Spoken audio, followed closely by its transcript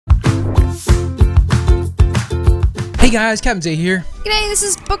Hey guys, Captain Tate here. G'day, this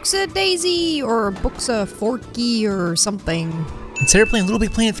is Booksa Daisy, or Booksa Forky, or something. And today we're playing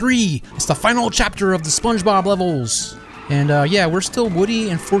LittleBigPlanet 3. It's the final chapter of the Spongebob levels. And yeah, we're still Woody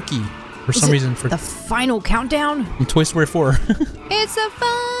and Forky for some reason. For the final countdown? from Toy Story 4. It's the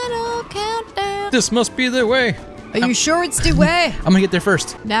final countdown. This must be the way. Are you sure it's the way? I'm gonna get there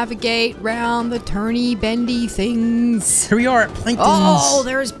first. Navigate round the turny, bendy things. Here we are at Plankton's. Oh,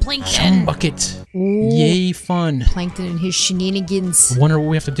 there's Plankton. Chum bucket. Ooh. Yay, fun. Plankton and his shenanigans. I wonder what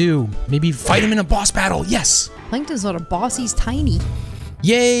we have to do. Maybe fight him in a boss battle. Yes. Plankton's not a boss, he's tiny.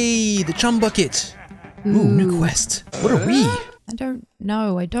 Yay, the chum bucket. Ooh, new quest. What are we? I don't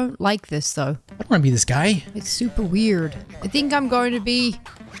know. I don't like this, though. I don't want to be this guy. It's super weird. I think I'm going to be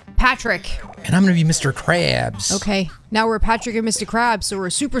Patrick. And I'm gonna be Mr. Krabs. Okay, now we're Patrick and Mr. Krabs, so we're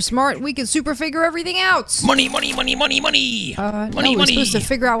super smart. We can super figure everything out. Money, money, money, money, money. Money, we're supposed to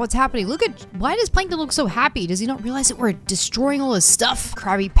figure out what's happening. Look at, why does Plankton look so happy? Does he not realize that we're destroying all his stuff?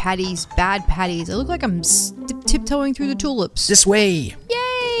 Krabby Patties, bad patties. I look like I'm tiptoeing through the tulips. This way. Yay!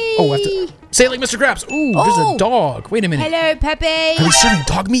 Oh, I have to say it like Mr. Krabs. Ooh, there's a dog. Wait a minute. Hello, Pepe. Are they serving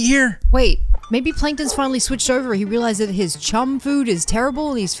dog meat here? Wait, maybe Plankton's finally switched over. He realized that his chum food is terrible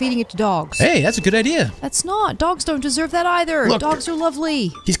and he's feeding it to dogs. Hey, that's a good idea. That's not. Dogs don't deserve that either. Look, dogs are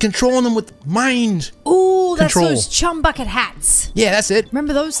lovely. He's controlling them with mind. Ooh, that's control. those chum bucket hats. Yeah, that's it.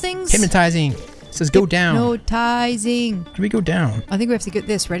 Remember those things? Hypnotizing. It says go down. Hypnotizing. Can we go down? I think we have to get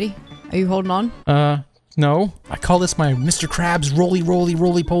this. Ready? Are you holding on? No. I call this my Mr. Krabs roly, roly,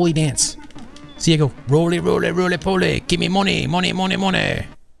 roly, poly dance. See, I go roly, roly, roly, poly. Give me money, money, money, money.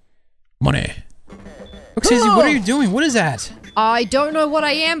 Money. Look, Susie, what are you doing? What is that? I don't know what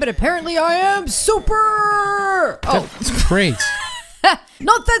I am, but apparently I am super! That's great.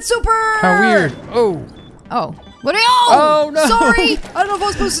 Not that super! How weird. Oh. Oh. What are you? Oh, no. Sorry! I don't know if I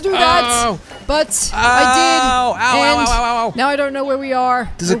was supposed to do that. But I did. Ow, and ow, ow, ow. now I don't know where we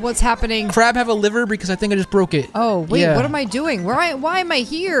are or what's happening. Crab have a liver? Because I think I just broke it. Oh, wait, Yeah. what am I doing? Why am I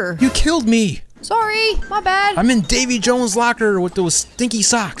here? You killed me. Sorry, my bad. I'm in Davy Jones' locker with those stinky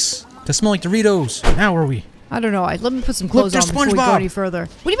socks that smell like Doritos. Now where are we? I don't know. Let me put some clothes on there's before we go SpongeBob. any further.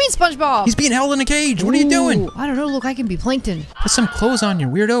 What do you mean, SpongeBob? He's being held in a cage. What are you doing? I don't know. Look, I can be Plankton. Put some clothes on, you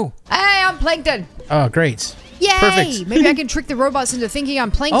weirdo. Hey, I'm Plankton. Oh, great. Yay! Perfect. Maybe I can trick the robots into thinking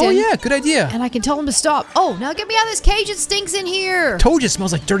I'm Plankton. Oh, yeah, good idea. And I can tell them to stop. Oh, now get me out of this cage. It stinks in here. Told you it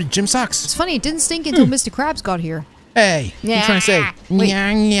smells like dirty gym socks. It's funny. It didn't stink until Mr. Krabs got here. Hey, what are you trying to say? Wait.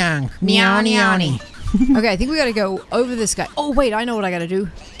 Nyang, nyang. Meow, meow. Okay, I think we gotta go over this guy. Oh, wait. I know what I gotta do.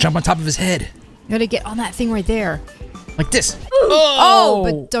 Jump on top of his head. Gotta get on that thing right there. Like this. Oh,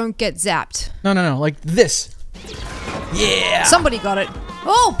 but don't get zapped. No, like this. Yeah. Somebody got it.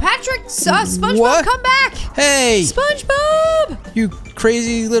 Oh, Patrick, SpongeBob, What? come back. Hey, SpongeBob. you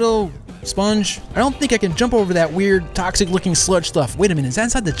crazy little sponge. I don't think I can jump over that weird, toxic-looking sludge stuff. Wait a minute, is that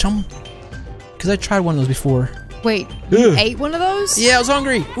inside the chum? Because I tried one of those before. Wait, you ate one of those? Yeah, I was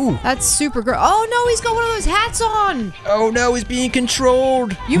hungry. Ooh. That's super gross. Oh, no, he's got one of those hats on. Oh no, he's being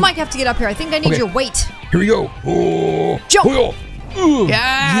controlled. You might have to get up here. I think I need Okay. your weight. Here we go. Oh. Jump. Oh.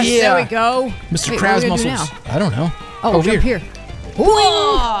 Yes, Yeah. there we go. Mr. Wait, Krabs what are we gonna do muscles. now? I don't know. Oh, jump here.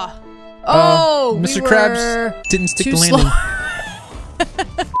 Whoa. Oh, Mr. we Krabs were didn't stick too the landing. slow.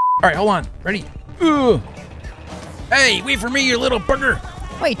 All right, hold on. Ready? Ugh. Hey, wait for me, you little booger.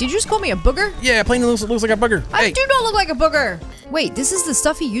 Wait, did you just call me a booger? Yeah, plain looks like a booger. I Hey. do not look like a booger. Wait, this is the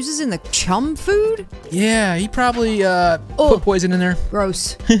stuff he uses in the chum food? Yeah, he probably put poison in there.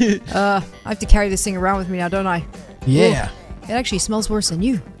 Gross. I have to carry this thing around with me now, don't I? Yeah. Ugh. It actually smells worse than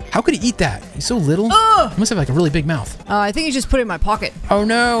you. How could he eat that? He's so little. Ugh. He must have like a really big mouth. I think he just put it in my pocket. Oh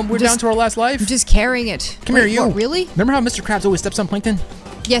no, we're down to our last life. I'm just carrying it. Come Wait, here, you. what, really? Remember how Mr. Krabs always steps on Plankton?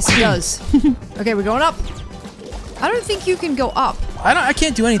 Yes, he does. Okay, we're going up. I don't think you can go up. I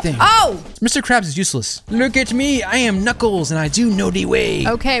can't do anything. Oh! Mr. Krabs is useless. Look at me, I am Knuckles, and I do know the way.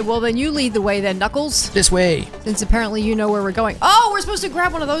 Okay, well then you lead the way then, Knuckles. This way. Since apparently you know where we're going. Oh, we're supposed to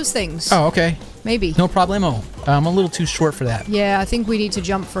grab one of those things. Oh, okay. Maybe. No problemo. I'm a little too short for that. Yeah, I think we need to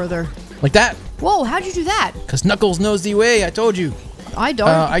jump further. Like that? Whoa, how'd you do that? Because Knuckles knows the way, I told you. I don't.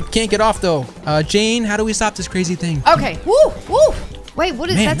 I can't get off though. Jane, how do we stop this crazy thing? Okay, woo, woo. Wait, what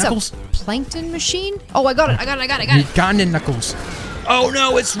is Man, that's Knuckles. a Plankton machine? Oh, I got it. Ugandan Knuckles. Oh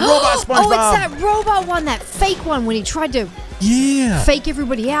no, it's Robot SpongeBob. Oh, it's that robot one, that fake one when he tried to Yeah. fake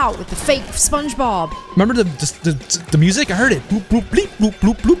everybody out with the fake SpongeBob. Remember the music? I heard it. Bloop, bloop, bleep, bloop,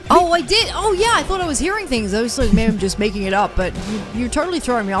 bloop, bloop, bleep. Oh, I did. Oh, yeah. I thought I was hearing things. I was like, maybe I'm just making it up. But you're totally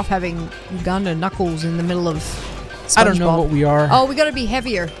throwing me off having Uganda Knuckles in the middle of SpongeBob. I don't know what we are. Oh, we gotta be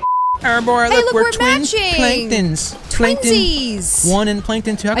heavier. Oh boy, Hey, look, we're we're twin matching. Planktons. Plankton Twinsies. 1 and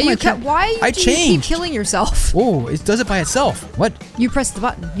Plankton 2. How come Why I do you keep changed. killing yourself? Oh, it does it by itself. What? You pressed the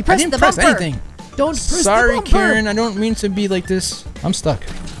button. You I pressed didn't the press bumper. anything. Don't press Sorry, the bumper. Karen. I don't mean to be like this. I'm stuck.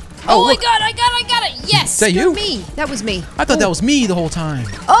 Oh my look. god, I got it. Yes. Is that go you? me. That was me. I thought that was me the whole time.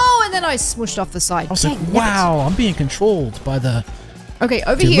 Oh, and then I smushed off the side. I was like, wow, I'm being controlled by the Okay,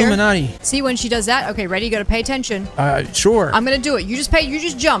 over here. Illuminati. See when she does that? Okay, ready? You gotta pay attention. Sure. I'm gonna do it. You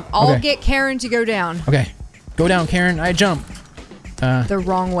just jump. I'll Okay. get Karen to go down. Okay. Go down, Karen. I jump. The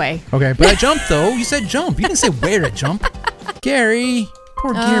wrong way. Okay, but I jumped though. You said jump. You didn't say where to jump. Gary.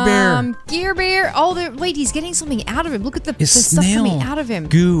 Poor Gear Bear. Gear Bear. Oh, wait, he's getting something out of him. Look at the stuff snail coming out of him.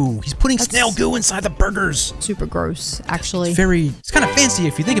 Goo. He's putting snail goo inside the burgers. Super gross, actually. It's kind of fancy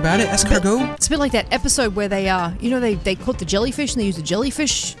if you think about it. Escargot. It's a bit like that episode where they, they caught the jellyfish and they used the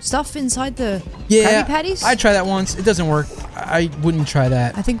jellyfish stuff inside the Krabby Patties. I tried that once. It doesn't work. I wouldn't try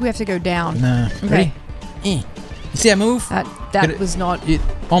that. I think we have to go down. Nah. Okay. Ready? You see that move? That was not... It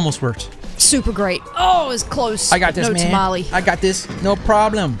almost worked. Super great. Oh, it was close. I got this, no man. tamale. I got this. No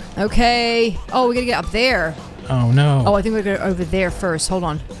problem. Okay. Oh, we gotta get up there. Oh, no. Oh, I think we're gonna go over there first. Hold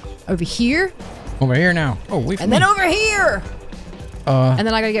on. Over here. Over here now. Oh, wait for And me. then over here. And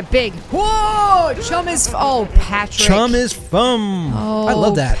then I gotta get big. Whoa! Chum is... Oh, Patrick. Chum is fun. Oh, I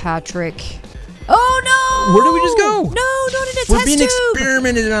love that. Patrick. Oh, no! Where do we just go? No, not in a We're test being tube.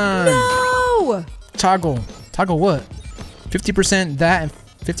 experimented on. No! Toggle. Toggle what? 50% that and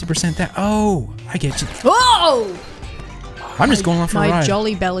 50% that. Oh, I get you. Whoa! I'm just going on for a My ride.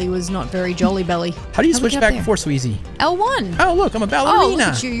 jolly belly was not very jolly belly. How do you How'd we switch get up back there? and forth so easy? L1. Oh, look, I'm a ballerina. Oh, look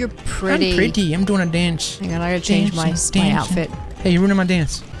at you. You're pretty. I'm pretty. I'm doing a dance. Hang on, I gotta change my outfit. Hey, you're ruining my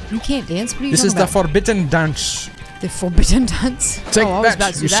dance. You can't dance? What are you This talking is the about? forbidden dance. The forbidden dance? Take I was that,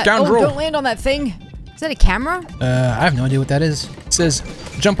 about to do you that. scoundrel. Oh, don't land on that thing. Is that a camera? I have no idea what that is. It says,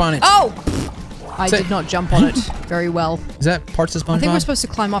 jump on it. Oh! I did not jump on it very well. Is that parts of SpongeBob? I think we're supposed to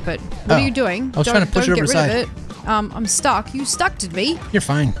climb up it. What are you doing? I was trying to push it over the side. Don't get rid of it. I'm stuck. You stuck to me. You're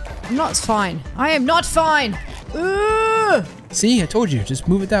fine. I'm not fine. I am not fine. Ugh. See, I told you. Just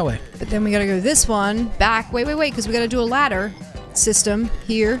move it that way. But then we gotta go this one back. Wait, because we gotta do a ladder system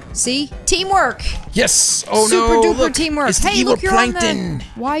here. See? Teamwork. Yes. Oh Super no. duper Look, teamwork. it's the Hey, evil look, you're on Plankton. the...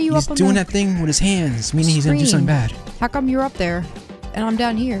 Why are you He's up on doing the that thing with his hands, meaning he's gonna do something bad. How come you're up there and I'm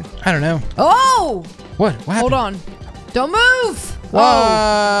down here? I don't know. Oh! What? What happened? Hold on. Don't move. Why?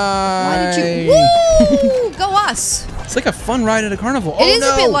 Why did you? Woo! Go us. It's like a fun ride at a carnival. It is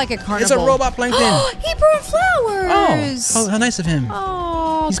a bit like a carnival. It's a robot Plankton. He brought flowers. Oh, how nice of him.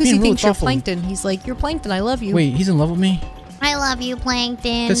 Oh, He's because he being really thinks you're thoughtful. Plankton. He's like, you're Plankton. I love you. Wait, he's in love with me? I love you,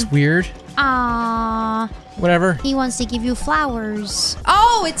 Plankton. That's weird. Aww. Whatever. He wants to give you flowers.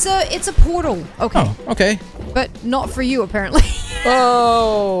 Oh, it's a portal. Okay. Oh, okay. But not for you, apparently.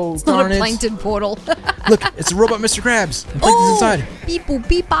 Oh, It's not darn a it. plankton portal. Look, it's a robot Mr. Krabs. And Plankton's inside. Beep boop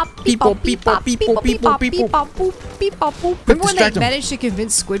beep bop beep Beep-bop, bop beep bop beep bop beep bop beep bop boop beep bop boop. Remember when they distract him. managed to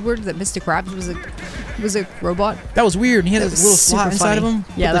convince Squidward that Mr. Krabs was a robot? That was weird. He had That this was little super slot inside of funny. him.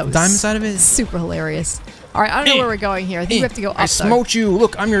 Yeah, with that the was dime inside of it. super hilarious. All right, I don't know where we're going here. I think we have to go up. I smote you.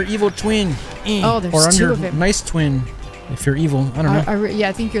 Look, I'm your evil twin. Oh, there's or I'm two your of him. nice twin. If you're evil, I don't know. Yeah,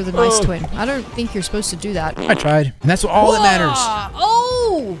 I think you're the nice twin. I don't think you're supposed to do that. I tried, and that's all that matters.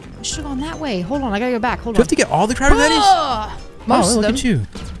 Oh, I should have gone that way. Hold on, I gotta go back. Hold Do you on. have to get all the Krabby Patties? Most of look them. at you.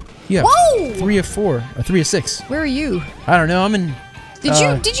 You have Whoa! 3 of 4, or 3 of 6. Where are you? I don't know. I'm in. Did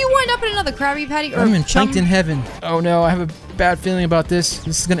you wind up in another Krabby Patty? Or I'm in Chum? Plankton heaven. Oh no, I have a bad feeling about this.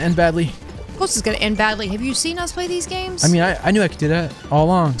 This is gonna end badly. Of course, it's gonna end badly. Have you seen us play these games? I mean, I knew I could do that all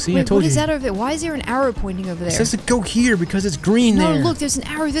along. See, I Wait, told what you. is that over there? Why is there an arrow pointing over It there? says to go here because it's green No, there. look, there's an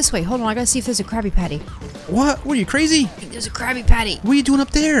arrow this way. Hold on, I gotta see if there's a Krabby Patty. What? What are you crazy? I think there's a Krabby Patty. What are you doing up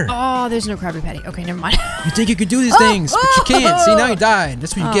there? Oh, there's no Krabby Patty. Okay, never mind. You think you could do these things, but you can't. See, now you died.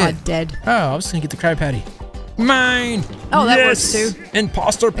 That's what you get. Dead. Oh, I was gonna get the Krabby Patty. Mine. Oh, that yes! works too.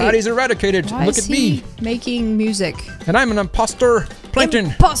 Imposter Patty's eradicated. Why Look is at me. he making music? And I'm an imposter. Plankton.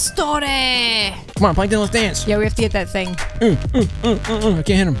 Impostore! Come on, Plankton, let's dance. Yeah, we have to get that thing. I can't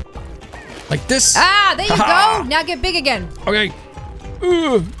hit him. Like this. Ah, there you Ha-ha. go. Now get big again. Okay.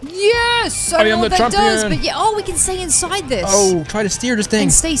 Yes, I don't I know am what the that does, champion. but yeah. Oh, we can stay inside this. Oh, try to steer this thing.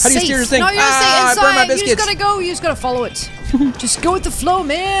 And stay How safe. do you steer this thing? No, you gotta stay I inside. burned my You just biscuits. gotta go. You just gotta follow it. Just go with the flow,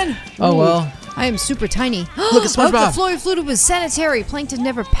 man. Oh, Ooh, well. I am super tiny. Look at I hope SpongeBob. the flow fluid was sanitary. Plankton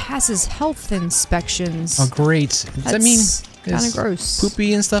never passes health inspections. Oh, great. Does that mean kind of there's gross.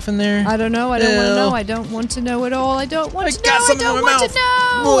 poopy and stuff in there? I don't know. I don't want to Ew. know. I don't want to know at all. I don't want I to know. got I something in don't my want to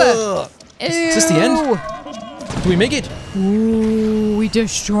know. Ugh. Is this the end? Do we make it? Ooh, we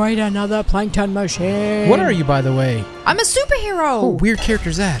destroyed another plankton machine. What are you, by the way? I'm a superhero. What weird character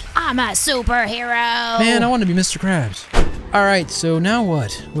is that? I'm a superhero. Man, I want to be Mr. Krabs. All right, so now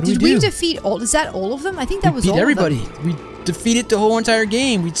what? What do Did we do? we defeat all? Is that all of them? I think that was beat all everybody. of them. We defeated the whole entire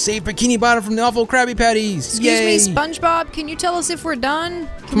game. We saved Bikini Bottom from the awful Krabby Patties. Excuse Yay. me, Spongebob. Can you tell us if we're done?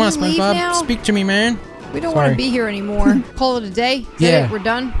 Come on, we leave SpongeBob. now? Speak to me, man. We don't want to be here anymore. Call it a day. Is that Yeah, it? We're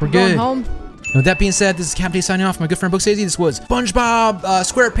done. we're going good. home. And with that being said, this is Captain Tate signing off. My good friend Book Daisy. This was Spongebob,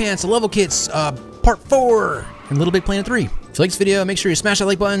 Squarepants, the level kits, part 4, and LittleBigPlanet 3. If you like this video, make sure you smash that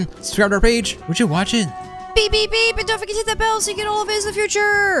like button, subscribe to our page. Would you watch it? Beep, beep, beep. And don't forget to hit that bell so you get all of it in the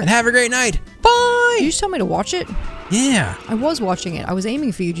future. And have a great night. Bye. You just told me to watch it? Yeah. I was watching it. I was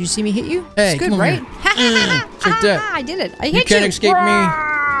aiming for you. Did you see me hit you? Hey, it's good, come over right? here. Check that. I did it. I You hit you. can't escape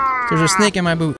me. There's a snake in my boot.